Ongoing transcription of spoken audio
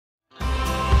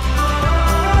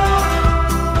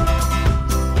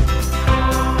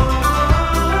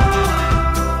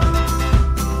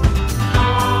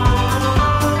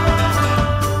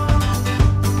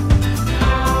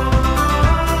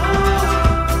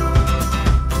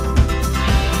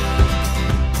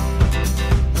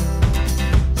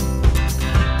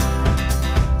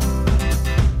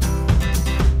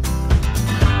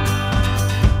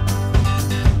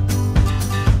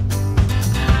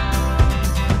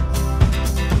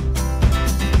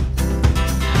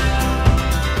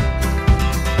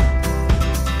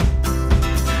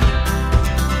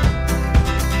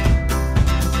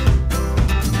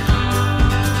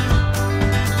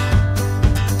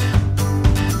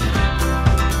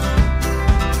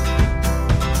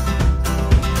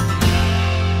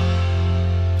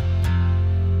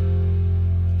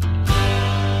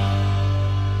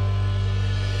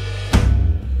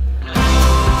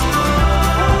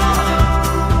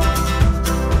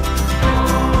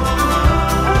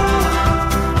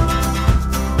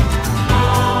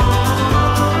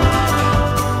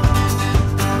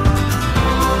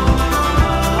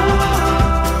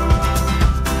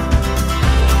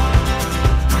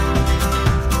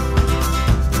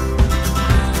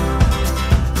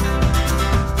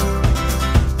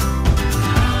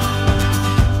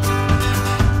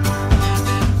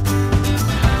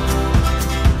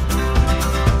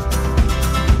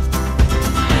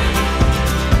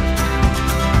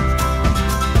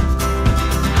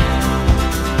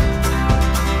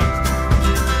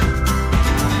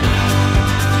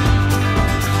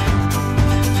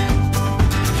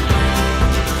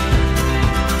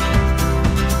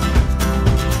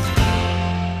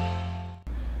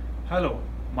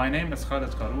My name is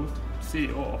Khaled Karut,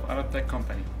 CEO of Arabtec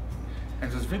company. In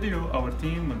this video, our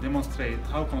team will demonstrate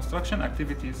how construction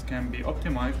activities can be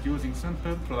optimized using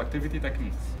simple productivity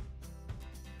techniques.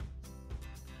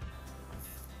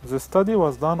 The study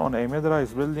was done on a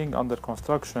mid-rise building under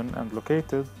construction and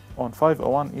located on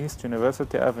 501 East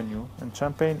University Avenue in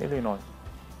Champaign, Illinois.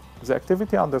 The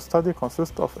activity under study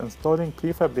consists of installing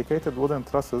prefabricated wooden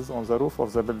trusses on the roof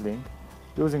of the building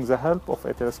using the help of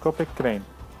a telescopic crane.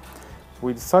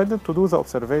 We decided to do the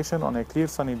observation on a clear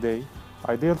sunny day,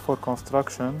 ideal for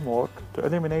construction work, to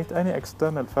eliminate any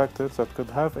external factors that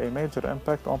could have a major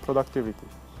impact on productivity.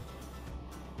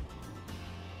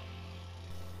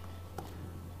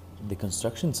 The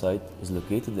construction site is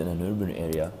located in an urban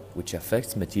area, which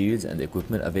affects materials and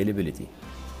equipment availability.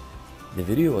 The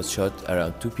video was shot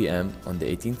around 2 p.m. on the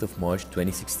 18th of March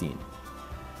 2016.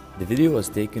 The video was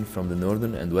taken from the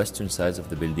northern and western sides of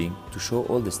the building to show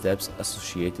all the steps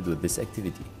associated with this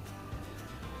activity.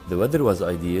 The weather was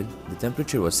ideal, the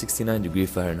temperature was 69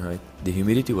 degrees Fahrenheit, the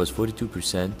humidity was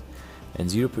 42% and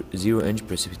 0-inch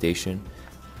precipitation,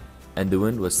 and the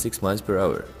wind was 6 miles per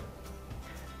hour.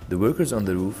 The workers on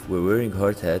the roof were wearing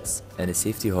hard hats and a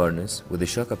safety harness with a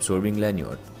shock-absorbing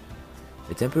lanyard.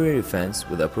 A temporary fence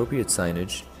with appropriate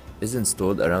signage is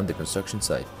installed around the construction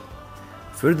site.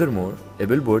 Furthermore, a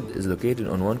billboard is located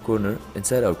on one corner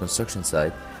inside our construction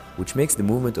site, which makes the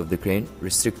movement of the crane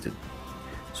restricted.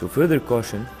 So further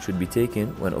caution should be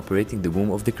taken when operating the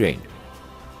boom of the crane.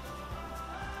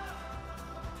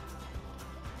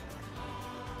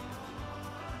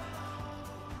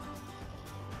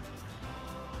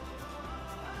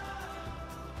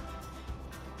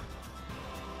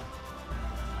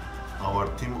 Our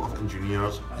team of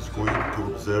engineers is going to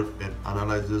observe and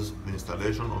analyze the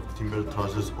installation of timber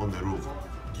trusses on the roof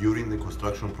during the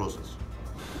construction process.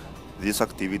 This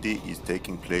activity is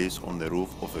taking place on the roof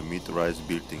of a mid-rise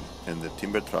building, and the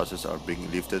timber trusses are being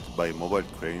lifted by a mobile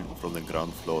crane from the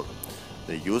ground floor.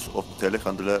 The use of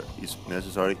telehandler is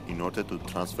necessary in order to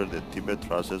transfer the timber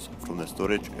trusses from the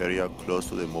storage area close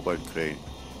to the mobile crane.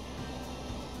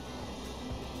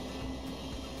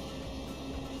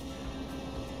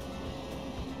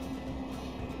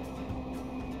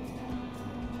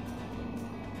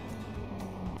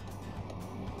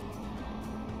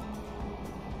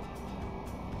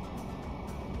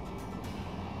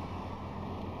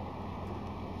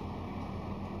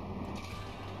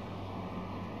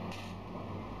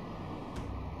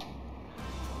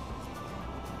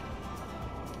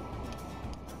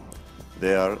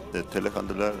 There, the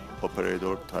telehandler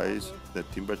operator ties the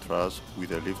timber truss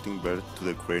with a lifting belt to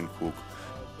the crane hook.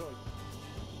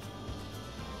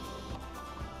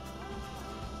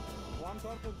 One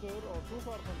carpenter or two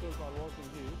carpenters are working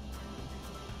here.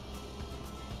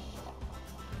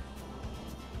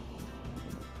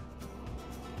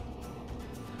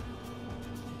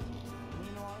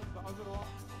 Meanwhile, the other one.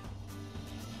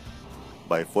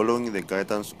 By following the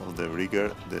guidance of the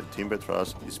rigger, the timber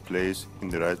truss is placed in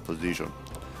the right position.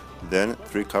 Then,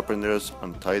 3 carpenters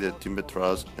untie the timber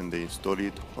truss and they install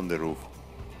it on the roof.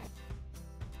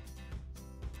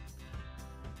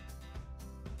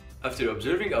 After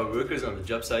observing our workers on the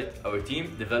job site, our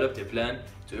team developed a plan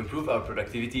to improve our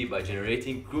productivity by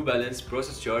generating crew balance,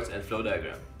 process charts, and flow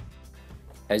diagram.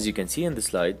 As you can see in the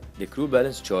slide, the crew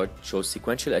balance chart shows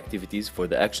sequential activities for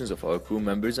the actions of our crew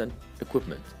members and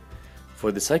equipment.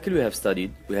 For the cycle we have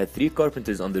studied, we had 3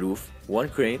 carpenters on the roof, 1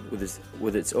 crane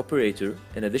with its operator,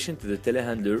 in addition to the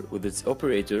telehandler with its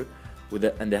operator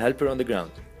and the helper on the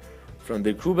ground. From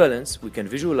the crew balance, we can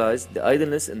visualize the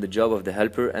idleness in the job of the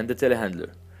helper and the telehandler.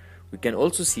 We can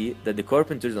also see that the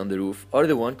carpenters on the roof are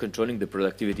the one controlling the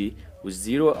productivity with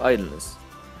 0 idleness,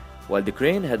 while the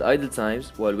crane had idle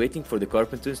times while waiting for the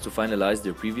carpenters to finalize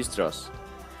their previous truss.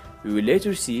 We will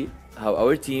later see how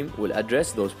our team will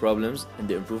address those problems in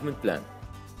the improvement plan.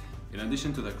 In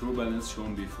addition to the crew balance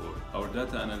shown before, our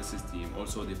data analysis team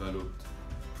also developed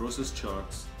process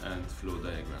charts and flow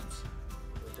diagrams.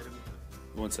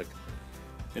 One second.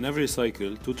 In every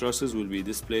cycle, 2 trusses will be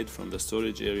displayed from the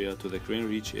storage area to the crane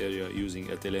reach area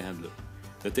using a telehandler.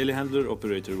 The telehandler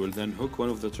operator will then hook one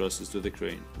of the trusses to the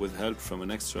crane with help from an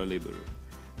extra laborer.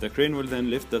 The crane will then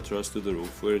lift the truss to the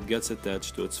roof, where it gets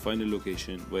attached to its final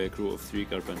location by a crew of 3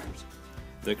 carpenters.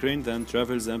 The crane then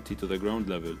travels empty to the ground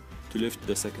level to lift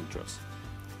the second truss.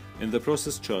 In the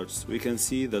process charts, we can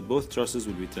see that both trusses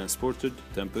will be transported,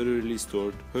 temporarily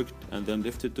stored, hooked, and then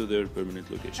lifted to their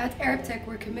permanent location. At Arabtec,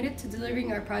 we're committed to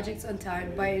delivering our projects on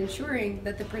time by ensuring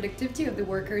that the productivity of the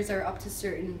workers are up to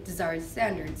certain desired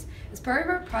standards. As part of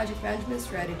our project management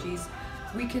strategies,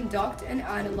 we conduct and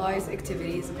analyze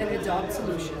activities and adopt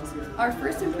solutions. Our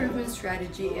first improvement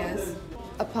strategy is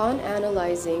Upon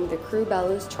analyzing the crew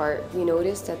balance chart, we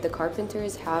noticed that the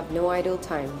carpenters have no idle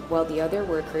time, while the other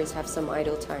workers have some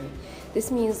idle time.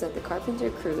 This means that the carpenter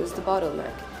crew is the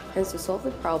bottleneck. Hence, to solve the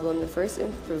problem, the first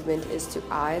improvement is to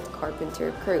add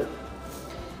carpenter crew.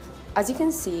 As you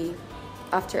can see,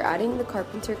 after adding the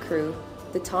carpenter crew,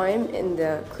 the time in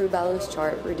the crew balance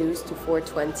chart reduced to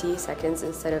 420 seconds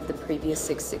instead of the previous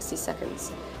 660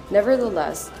 seconds.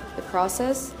 Nevertheless, the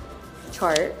process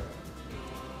chart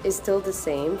is still the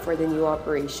same for the new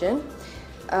operation.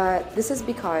 This is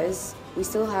because we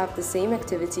still have the same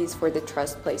activities for the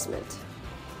truss placement.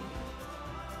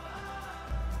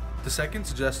 The second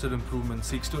suggested improvement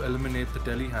seeks to eliminate the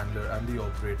telehandler and the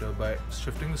operator by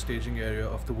shifting the staging area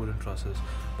of the wooden trusses.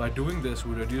 By doing this,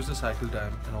 we reduce the cycle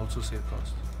time and also save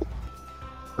cost.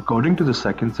 According to the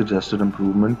second suggested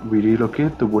improvement, we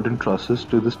relocate the wooden trusses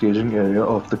to the staging area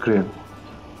of the crane.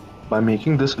 By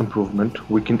making this improvement,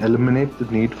 we can eliminate the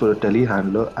need for a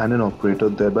telehandler and an operator,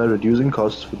 thereby reducing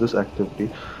costs for this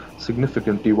activity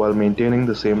significantly while maintaining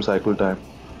the same cycle time.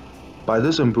 By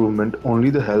this improvement, only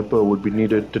the helper would be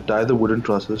needed to tie the wooden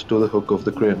trusses to the hook of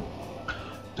the crane.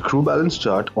 The crew balance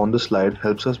chart on the slide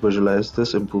helps us visualize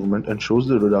this improvement and shows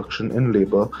the reduction in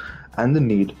labor and the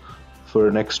need for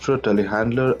an extra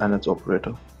telehandler and its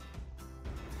operator.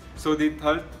 So the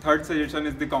third suggestion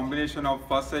is the combination of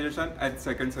first suggestion and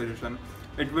second suggestion.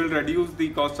 It will reduce the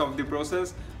cost of the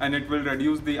process and it will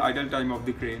reduce the idle time of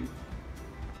the crane.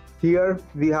 Here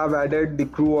we have added the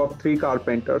crew of 3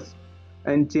 carpenters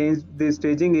and changed the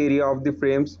staging area of the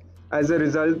frames. As a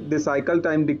result, the cycle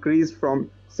time decreased from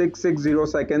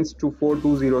 660 seconds to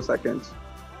 420 seconds.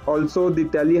 Also, the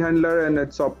telehandler and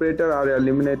its operator are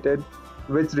eliminated,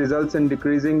 which results in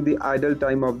decreasing the idle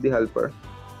time of the helper.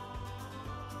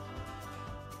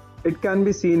 It can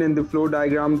be seen in the flow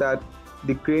diagram that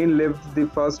the crane lifts the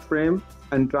first frame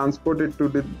and transports it to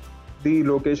the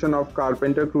location of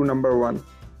carpenter crew number 1.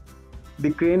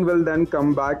 The crane will then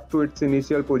come back to its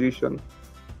initial position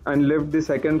and lift the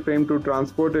second frame to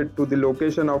transport it to the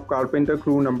location of carpenter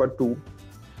crew number 2.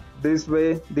 This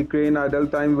way, the crane idle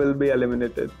time will be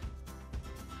eliminated.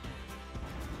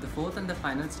 The fourth and the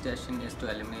final suggestion is to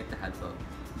eliminate the helper.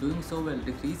 Doing so will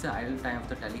decrease the idle time of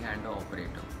the telehandler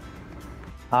operator.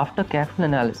 After careful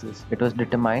analysis, it was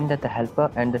determined that the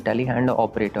helper and the telehandler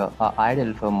operator are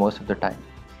idle for most of the time.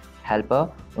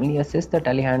 Helper only assists the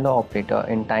telehandler operator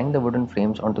in tying the wooden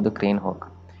frames onto the crane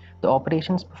hook. The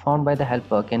operations performed by the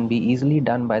helper can be easily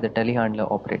done by the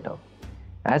telehandler operator.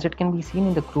 As it can be seen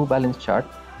in the crew balance chart,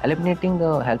 eliminating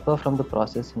the helper from the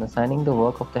process and assigning the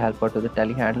work of the helper to the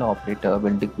telehandler operator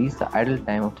will decrease the idle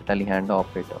time of the telehandler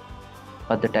operator.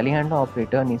 But the telehandler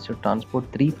operator needs to transport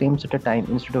 3 frames at a time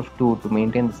instead of 2 to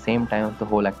maintain the same time of the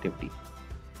whole activity.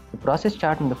 The process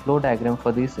chart and the flow diagram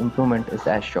for this improvement is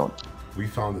as shown. We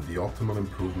found that the optimal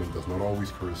improvement does not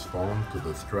always correspond to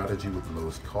the strategy with the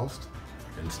lowest cost.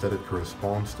 Instead, it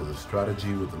corresponds to the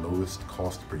strategy with the lowest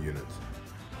cost per unit.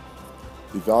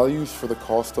 The values for the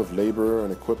cost of labor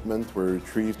and equipment were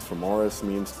retrieved from RS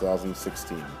Means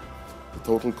 2016. The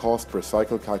total cost per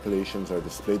cycle calculations are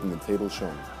displayed in the table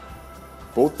shown.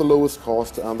 Both the lowest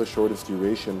cost and the shortest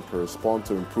duration correspond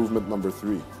to improvement number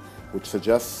 3, which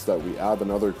suggests that we add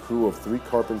another crew of 3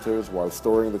 carpenters while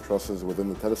storing the trusses within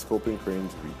the telescoping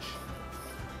crane's reach.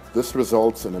 This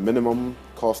results in a minimum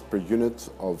cost per unit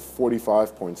of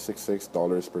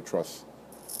 $45.66 per truss.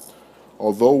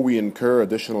 Although we incur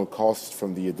additional costs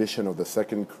from the addition of the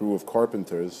second crew of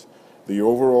carpenters, the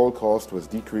overall cost was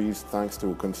decreased thanks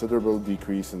to a considerable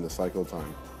decrease in the cycle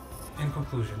time. In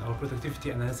conclusion, our productivity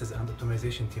analysis and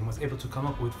optimization team was able to come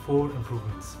up with 4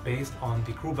 improvements based on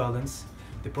the crew balance,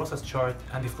 the process chart,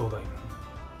 and the flow diagram.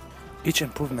 Each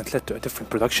improvement led to a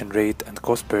different production rate and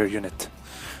cost per unit.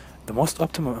 The most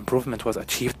optimum improvement was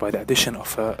achieved by the addition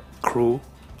of a crew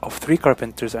of 3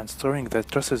 carpenters and storing the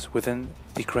trusses within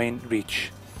the crane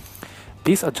reach.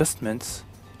 These adjustments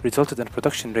resulted in a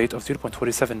production rate of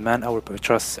 0.47 man-hour per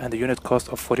truss and a unit cost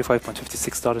of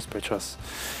 $45.56 per truss.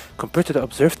 Compared to the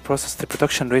observed process, the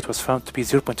production rate was found to be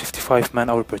 0.55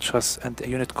 man-hour per truss and a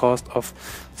unit cost of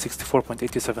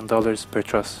 $64.87 per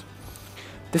truss.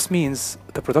 This means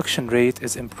the production rate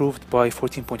is improved by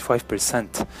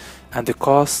 14.5% and the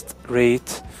cost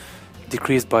rate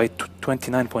decreased by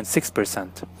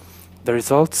 29.6%. The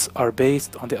results are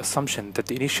based on the assumption that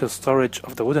the initial storage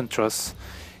of the wooden truss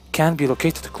can be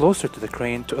located closer to the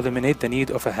crane to eliminate the need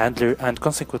of a handler and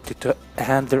consequently to a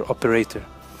handler operator.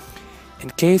 In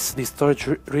case the storage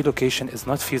relocation is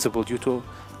not feasible due to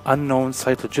unknown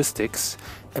site logistics,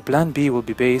 a plan B will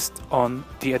be based on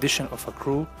the addition of a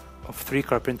crew of 3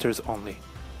 carpenters only.